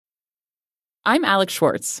I'm Alex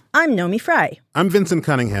Schwartz. I'm Nomi Fry. I'm Vincent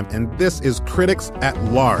Cunningham, and this is Critics at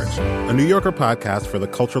Large, a New Yorker podcast for the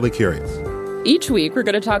culturally curious. Each week, we're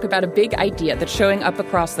going to talk about a big idea that's showing up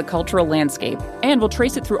across the cultural landscape, and we'll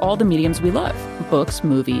trace it through all the mediums we love. Books,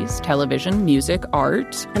 movies, television, music,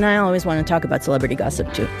 art. And I always want to talk about celebrity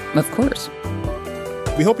gossip, too. Of course.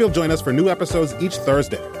 We hope you'll join us for new episodes each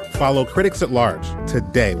Thursday. Follow Critics at Large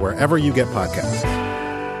today, wherever you get podcasts.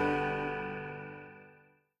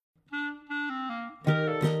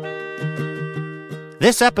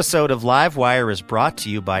 This episode of Livewire is brought to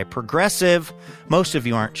you by Progressive. Most of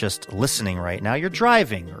you aren't just listening right now. You're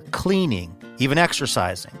driving or cleaning, even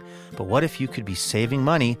exercising. But what if you could be saving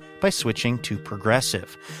money by switching to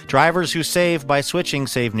Progressive? Drivers who save by switching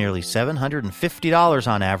save nearly $750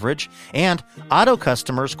 on average, and auto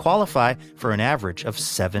customers qualify for an average of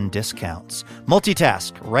 7 discounts.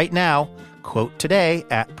 Multitask right now. Quote today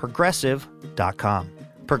at Progressive.com.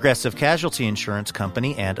 Progressive Casualty Insurance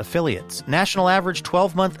Company and Affiliates. National average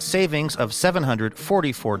 12-month savings of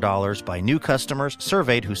 $744 by new customers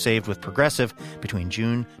surveyed who saved with Progressive between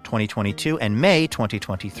June 2022 and May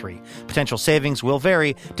 2023. Potential savings will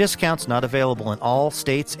vary. Discounts not available in all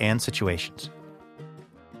states and situations.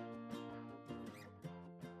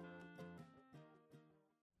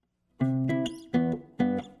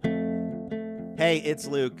 Hey, it's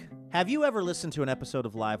Luke. Have you ever listened to an episode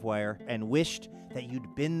of Livewire and wished that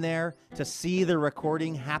you'd been there to see the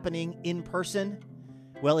recording happening in person?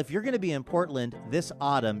 Well, if you're going to be in Portland this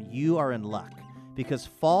autumn, you are in luck, because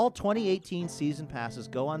fall 2018 season passes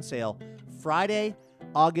go on sale Friday,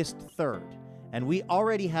 August 3rd. And we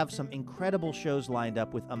already have some incredible shows lined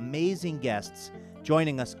up with amazing guests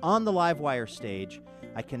joining us on the Livewire stage.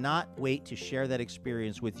 I cannot wait to share that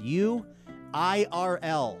experience with you,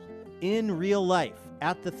 IRL, in real life,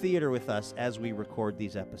 at the theater with us as we record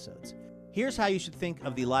these episodes. Here's how you should think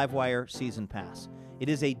of the Livewire Season Pass. It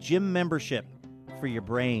is a gym membership for your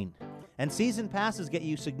brain. And Season Passes get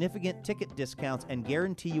you significant ticket discounts and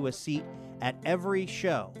guarantee you a seat at every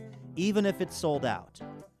show, even if it's sold out.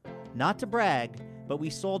 Not to brag, but we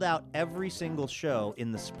sold out every single show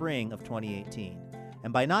in the spring of 2018.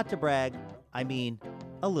 And by not to brag, I mean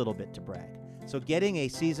a little bit to brag. So getting a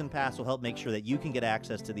season pass will help make sure that you can get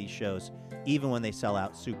access to these shows even when they sell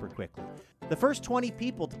out super quickly. The first 20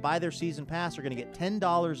 people to buy their season pass are going to get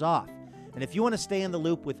 $10 off. And if you want to stay in the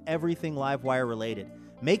loop with everything Livewire related,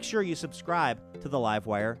 make sure you subscribe to the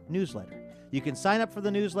Livewire newsletter. You can sign up for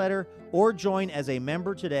the newsletter or join as a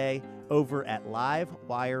member today over at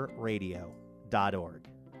livewireradio.org.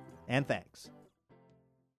 And thanks.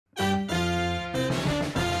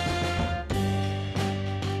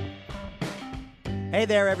 Hey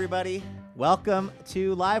there, everybody. Welcome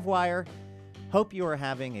to Livewire. Hope you are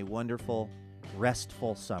having a wonderful,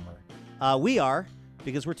 restful summer. We are,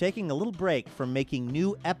 because we're taking a little break from making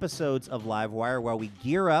new episodes of Livewire while we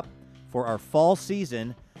gear up for our fall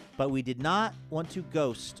season, but we did not want to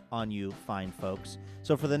ghost on you fine folks.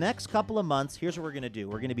 So for the next couple of months, here's what we're going to do.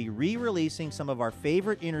 We're going to be re-releasing some of our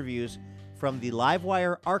favorite interviews from the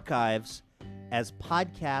Livewire archives as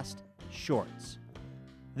podcast shorts.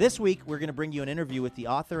 This week, we're going to bring you an interview with the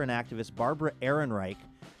author and activist Barbara Ehrenreich.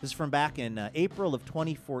 This is from back in April of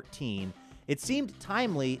 2014. It seemed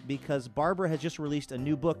timely because Barbara has just released a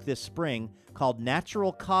new book this spring called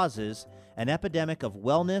Natural Causes, An Epidemic of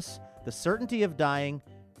Wellness, the Certainty of Dying,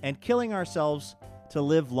 and Killing Ourselves to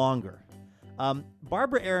Live Longer.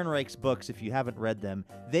 Barbara Ehrenreich's books, if you haven't read them,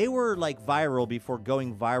 they were like viral before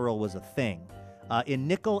going viral was a thing. In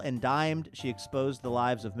Nickel and Dimed, she exposed the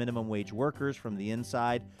lives of minimum wage workers from the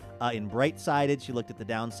inside. In Bright-Sided, she looked at the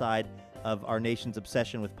downside of our nation's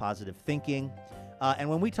obsession with positive thinking. And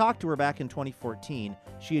when we talked to her back in 2014,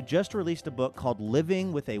 she had just released a book called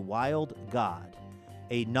Living with a Wild God,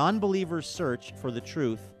 a non-believer's search for the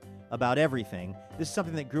truth about everything. This is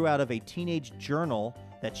something that grew out of a teenage journal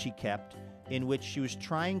that she kept in which she was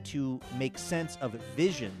trying to make sense of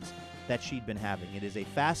visions that she'd been having. It is a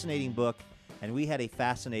fascinating book, and we had a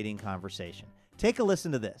fascinating conversation. Take a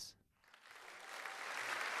listen to this.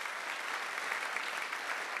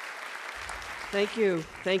 Thank you.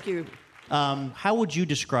 Thank you. How would you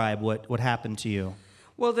describe what happened to you?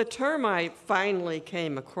 Well, the term I finally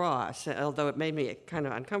came across, although it made me kind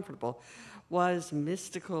of uncomfortable, was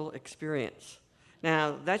mystical experience.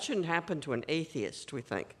 Now, that shouldn't happen to an atheist, we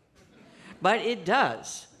think. But it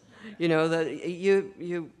does. You know,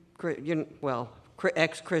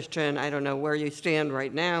 ex-Christian, I don't know where you stand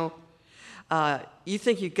right now. You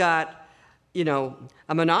think you got,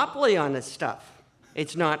 a monopoly on this stuff.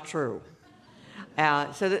 It's not true.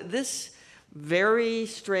 So this very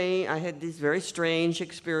strange, I had these very strange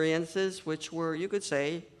experiences, which were, you could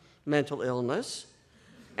say, mental illness,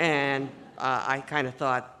 and I kind of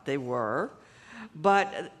thought they were.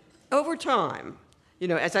 But over time,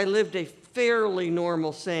 as I lived a fairly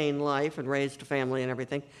normal, sane life and raised a family and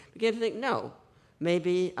everything, began to think, no,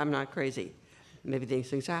 maybe I'm not crazy. Maybe these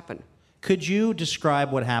things happen. Could you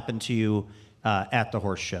describe what happened to you at the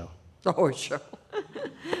horse show? The horse show.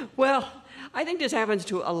 Well, I think this happens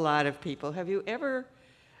to a lot of people. Have you ever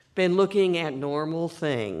been looking at normal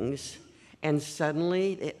things and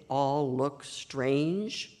suddenly it all looks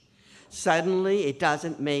strange? Suddenly it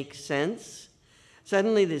doesn't make sense?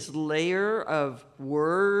 Suddenly this layer of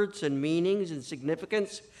words and meanings and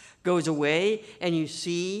significance goes away and you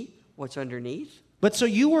see what's underneath? But so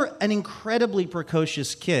you were an incredibly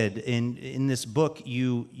precocious kid. In this book,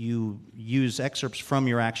 you use excerpts from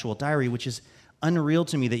your actual diary, which is unreal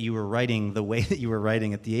to me that you were writing the way that you were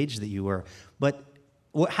writing at the age that you were. But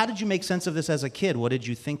how did you make sense of this as a kid? What did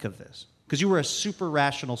you think of this? Because you were a super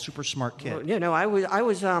rational, super smart kid. Well, I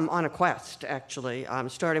was on a quest, actually,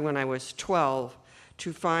 starting when I was 12,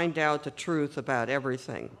 to find out the truth about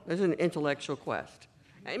everything. It was an intellectual quest.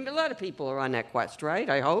 And a lot of people are on that quest, right?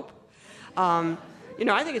 I hope. I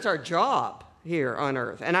think it's our job here on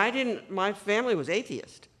Earth. And my family was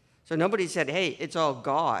atheist. So nobody said, hey, it's all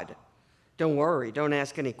God. Don't worry, don't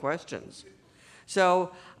ask any questions. So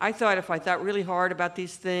I thought if I thought really hard about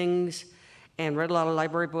these things and read a lot of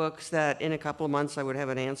library books, that in a couple of months I would have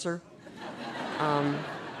an answer.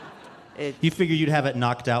 You figured you'd have it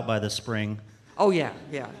knocked out by the spring? Oh, yeah.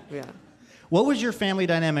 What was your family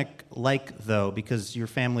dynamic like, though? Because your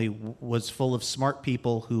family was full of smart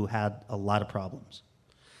people who had a lot of problems.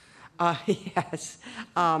 Yes.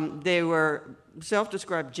 They were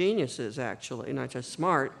self-described geniuses, actually, not just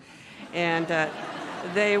smart. And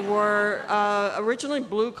they were originally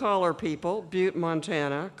blue-collar people, Butte,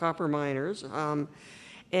 Montana, copper miners. The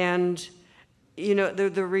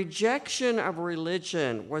rejection of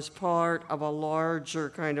religion was part of a larger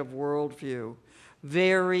kind of worldview,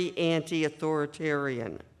 very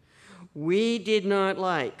anti-authoritarian. We did not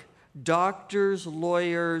like doctors,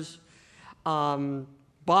 lawyers,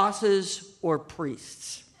 bosses, or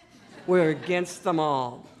priests. We're against them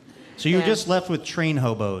all. So you're just left with train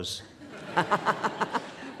hobos.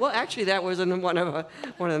 Well, actually, that was one of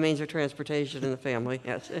the means of transportation in the family,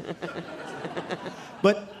 yes.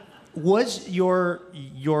 But was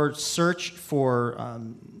your search for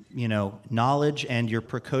knowledge and your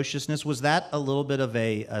precociousness, was that a little bit of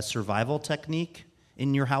a survival technique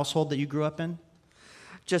in your household that you grew up in?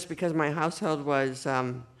 Just because my household was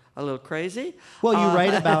a little crazy? Well, you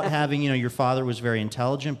write about having, your father was very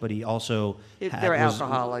intelligent, but he also they were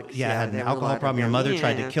alcoholics. Had an alcohol problem. Your mother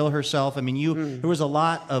tried to kill herself. I mean, there was a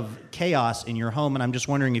lot of chaos in your home, and I'm just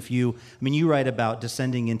wondering if you write about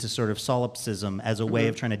descending into sort of solipsism as a way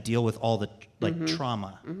of trying to deal with all the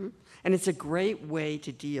trauma. Mm-hmm. And it's a great way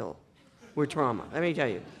to deal with trauma. Let me tell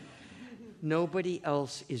you, nobody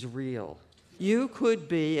else is real. You could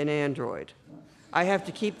be an android. I have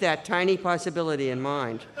to keep that tiny possibility in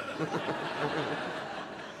mind.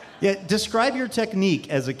 Yeah, describe your technique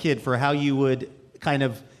as a kid for how you would kind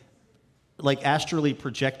of astrally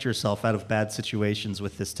project yourself out of bad situations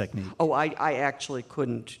with this technique. Oh, I actually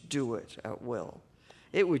couldn't do it at will.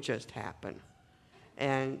 It would just happen.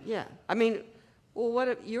 And yeah,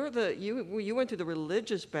 well, you went through the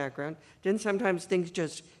religious background. Didn't sometimes things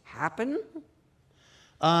just happen?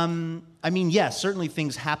 Yes, certainly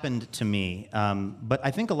things happened to me, but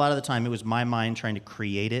I think a lot of the time it was my mind trying to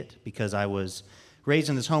create it because I was raised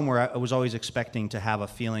in this home where I was always expecting to have a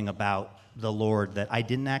feeling about the Lord that I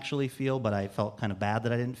didn't actually feel, but I felt kind of bad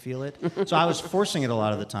that I didn't feel it. So I was forcing it a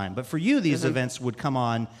lot of the time. But for you, these events would come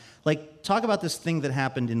on. Talk about this thing that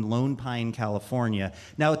happened in Lone Pine, California.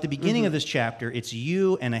 Now, at the beginning of this chapter, it's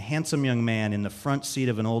you and a handsome young man in the front seat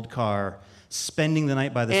of an old car spending the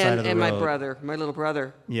night by the side of the road. And my little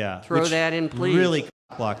brother. Yeah. Throw that in, please. Really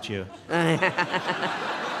blocked you. No,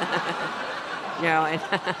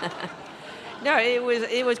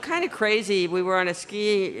 it was kind of crazy. We were on a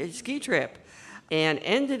ski trip and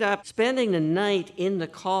ended up spending the night in the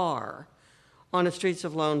car on the streets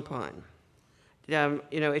of Lone Pine.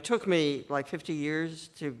 It took me 50 years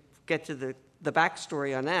to get to the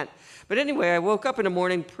backstory on that. But anyway, I woke up in the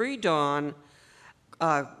morning pre-dawn,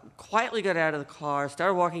 quietly got out of the car,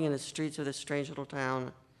 started walking in the streets of this strange little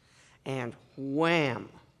town, and wham!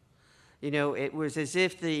 It was as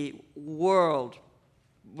if the world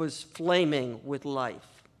was flaming with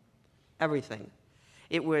life. Everything.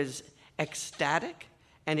 It was ecstatic,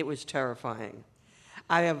 and it was terrifying.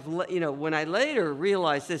 When I later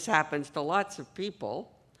realized this happens to lots of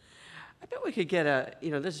people, I bet we could get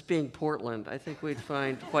this being Portland, I think we'd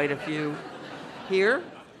find quite a few here.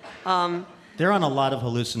 They're on a lot of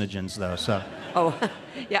hallucinogens, though, so... Oh,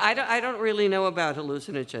 yeah, I don't really know about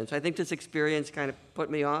hallucinogens. I think this experience kind of put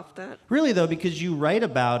me off that. Really, though, because you write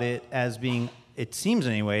about it as being, it seems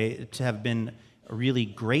anyway, to have been a really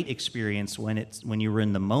great experience when you were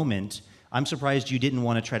in the moment. I'm surprised you didn't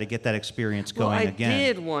want to try to get that experience going again. Well, I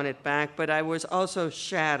did want it back, but I was also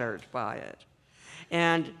shattered by it.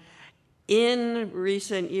 And in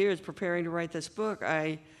recent years, preparing to write this book,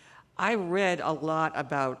 I read a lot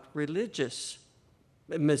about religious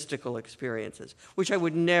mystical experiences, which I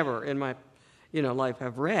would never in my life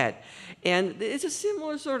have read. And it's a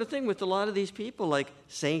similar sort of thing with a lot of these people, like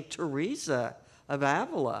Saint Teresa of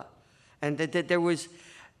Avila, and that there was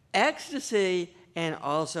ecstasy and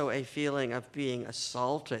also a feeling of being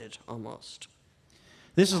assaulted almost.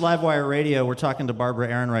 This is Livewire Radio. We're talking to Barbara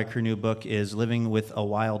Ehrenreich. Her new book is Living with a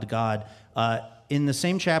Wild God. In the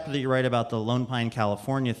same chapter that you write about the Lone Pine,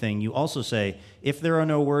 California thing, you also say, if there are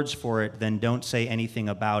no words for it, then don't say anything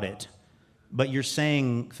about it. But you're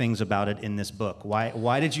saying things about it in this book.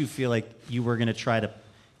 Why did you feel like you were going to try to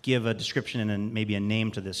give a description and maybe a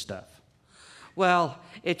name to this stuff? Well,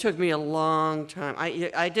 it took me a long time.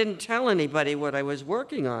 I didn't tell anybody what I was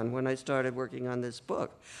working on when I started working on this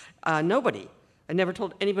book. Nobody. I never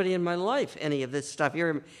told anybody in my life any of this stuff.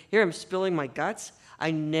 Here I'm spilling my guts. I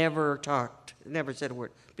never talked, never said a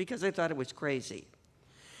word, because I thought it was crazy.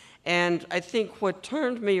 And I think what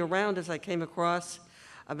turned me around is I came across,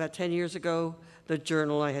 about 10 years ago, the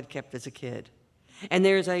journal I had kept as a kid. And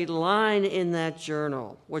there's a line in that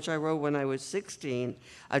journal, which I wrote when I was 16,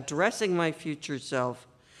 addressing my future self.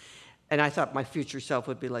 And I thought my future self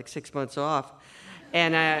would be like 6 months off.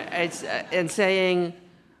 And saying,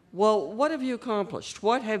 well, what have you accomplished?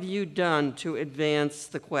 What have you done to advance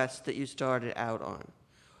the quest that you started out on?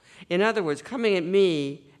 In other words, coming at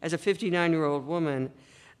me as a 59-year-old woman,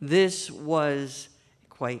 this was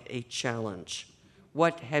quite a challenge.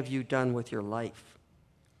 What have you done with your life?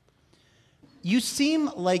 You seem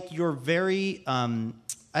like you're very, I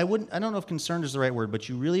don't know if concerned is the right word, but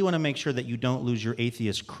you really want to make sure that you don't lose your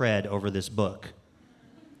atheist cred over this book.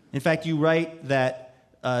 In fact, you write that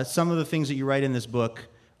some of the things that you write in this book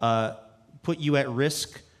put you at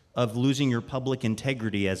risk of losing your public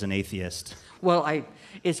integrity as an atheist. Well,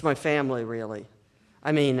 it's my family, really.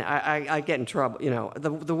 I mean, I get in trouble.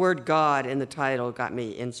 The word God in the title got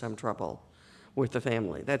me in some trouble with the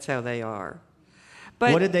family. That's how they are.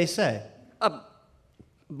 But what did they say?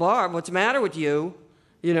 Barb, what's the matter with you?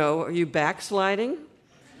 Are you backsliding?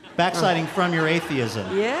 Backsliding from your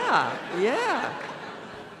atheism. Yeah.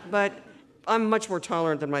 But I'm much more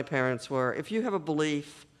tolerant than my parents were. If you have a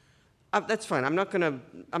belief, that's fine. I'm not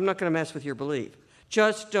gonna mess with your belief.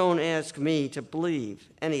 Just don't ask me to believe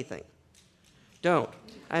anything. Don't.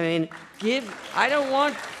 I mean, I don't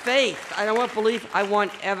want faith. I don't want belief. I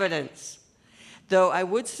want evidence. Though I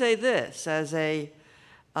would say this as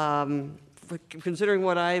considering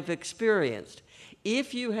what I've experienced.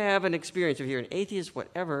 If you have an experience, if you're an atheist,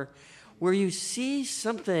 whatever, where you see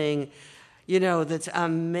something, that's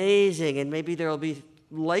amazing, and maybe there will be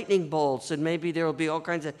lightning bolts, and maybe there will be all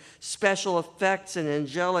kinds of special effects and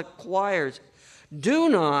angelic choirs, do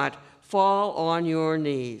not fall on your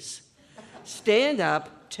knees. Stand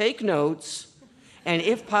up, take notes, and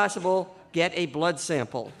if possible, get a blood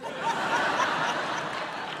sample.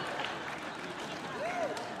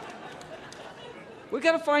 We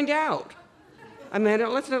got to find out. I mean,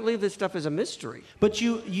 let's not leave this stuff as a mystery. But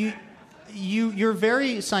you're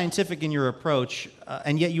very scientific in your approach,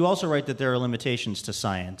 and yet you also write that there are limitations to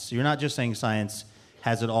science. You're not just saying science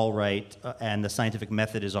has it all right, and the scientific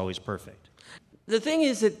method is always perfect. The thing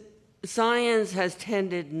is that science has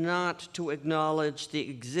tended not to acknowledge the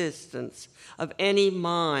existence of any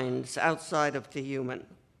minds outside of the human.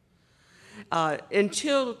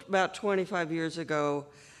 Until about 25 years ago,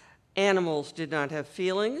 animals did not have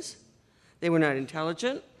feelings. They were not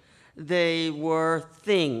intelligent. They were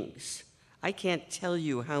things. I can't tell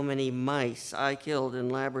you how many mice I killed in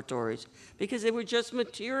laboratories because they were just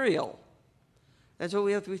material. That's what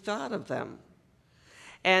we thought of them.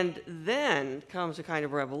 And then comes a kind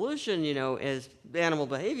of revolution, as animal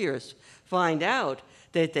behaviorists find out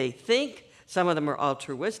that they think, some of them are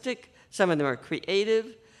altruistic, some of them are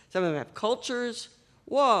creative, some of them have cultures.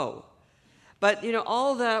 Whoa. But,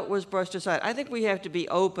 all that was brushed aside. I think we have to be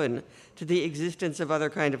open to the existence of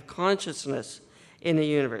other kind of consciousness in the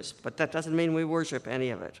universe, but that doesn't mean we worship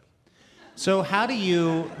any of it. So how do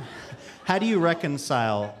you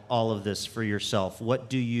reconcile all of this for yourself? What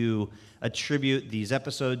do you attribute these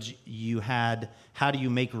episodes you had? How do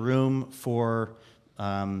you make room for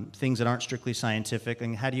things that aren't strictly scientific,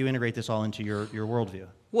 and how do you integrate this all into your worldview?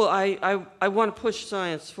 Well, I want to push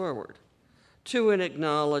science forward to an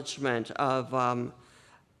acknowledgement of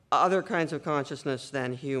other kinds of consciousness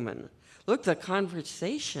than human. Look, the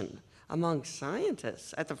conversation among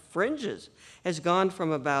scientists at the fringes has gone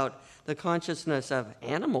from about the consciousness of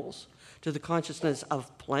animals to the consciousness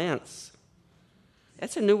of plants.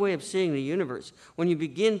 That's a new way of seeing the universe, when you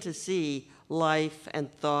begin to see life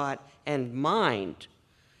and thought and mind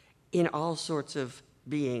in all sorts of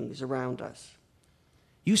beings around us.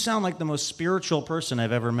 You sound like the most spiritual person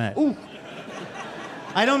I've ever met. Ooh.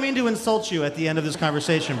 I don't mean to insult you at the end of this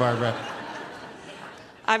conversation, Barbara.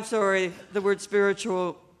 I'm sorry, the word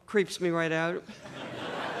spiritual creeps me right out.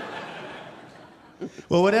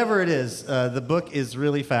 Well, whatever it is, the book is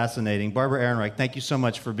really fascinating. Barbara Ehrenreich, thank you so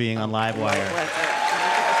much for being on Livewire.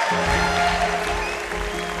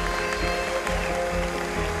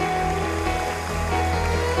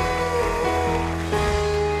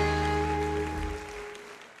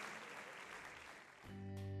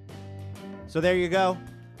 So there you go.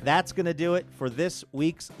 That's going to do it for this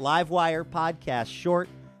week's Livewire podcast short.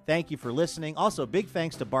 Thank you for listening. Also, big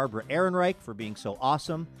thanks to Barbara Ehrenreich for being so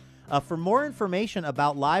awesome. For more information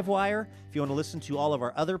about Livewire, if you want to listen to all of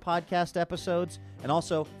our other podcast episodes, and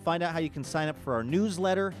also find out how you can sign up for our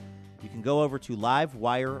newsletter, you can go over to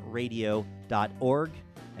livewireradio.org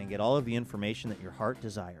and get all of the information that your heart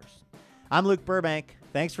desires. I'm Luke Burbank.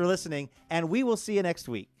 Thanks for listening, and we will see you next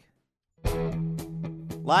week.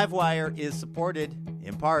 Livewire is supported,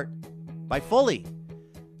 in part, by Fully.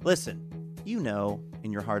 Listen, you know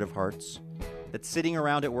in your heart of hearts that sitting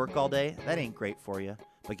around at work all day, that ain't great for you.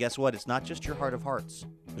 But guess what? It's not just your heart of hearts.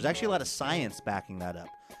 There's actually a lot of science backing that up,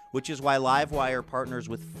 which is why Livewire partners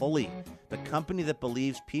with Fully, the company that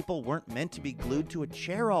believes people weren't meant to be glued to a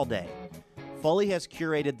chair all day. Fully has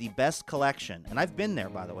curated the best collection, and I've been there,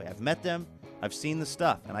 by the way. I've met them, I've seen the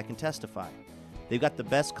stuff, and I can testify. They've got the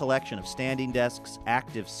best collection of standing desks,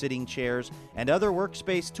 active sitting chairs, and other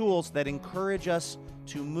workspace tools that encourage us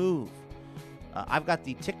to move. I've got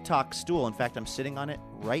the TikTok stool. In fact, I'm sitting on it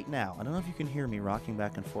right now. I don't know if you can hear me rocking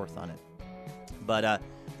back and forth on it. But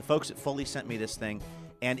the folks at Fully sent me this thing,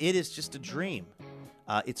 and it is just a dream.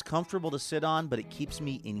 It's comfortable to sit on, but it keeps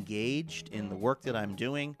me engaged in the work that I'm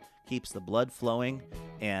doing, keeps the blood flowing,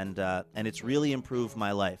 and it's really improved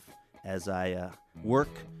my life as I work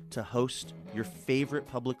to host your favorite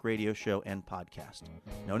public radio show and podcast,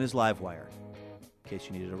 known as Livewire, in case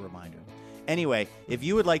you needed a reminder. Anyway, if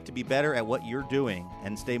you would like to be better at what you're doing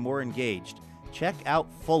and stay more engaged, check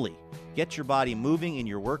out Fully. Get your body moving in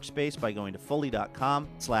your workspace by going to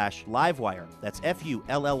fully.com/livewire. That's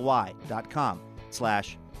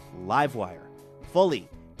FULLY.com/livewire. Fully,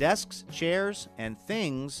 desks, chairs, and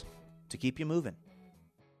things to keep you moving.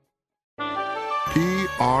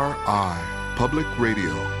 PRI, Public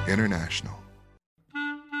Radio International.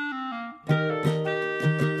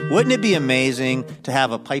 Wouldn't it be amazing to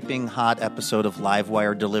have a piping hot episode of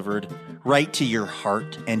Livewire delivered right to your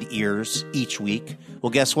heart and ears each week? Well,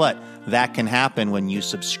 guess what? That can happen when you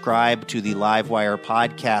subscribe to the Livewire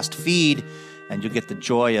podcast feed, and you'll get the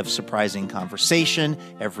joy of surprising conversation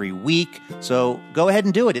every week. So go ahead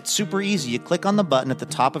and do it. It's super easy. You click on the button at the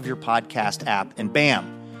top of your podcast app, and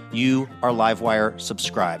bam, you are Livewire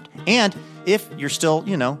subscribed. And if you're still,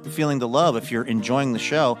 feeling the love, if you're enjoying the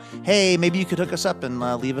show, hey, maybe you could hook us up and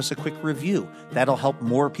leave us a quick review. That'll help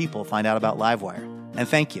more people find out about Livewire. And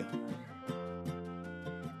thank you.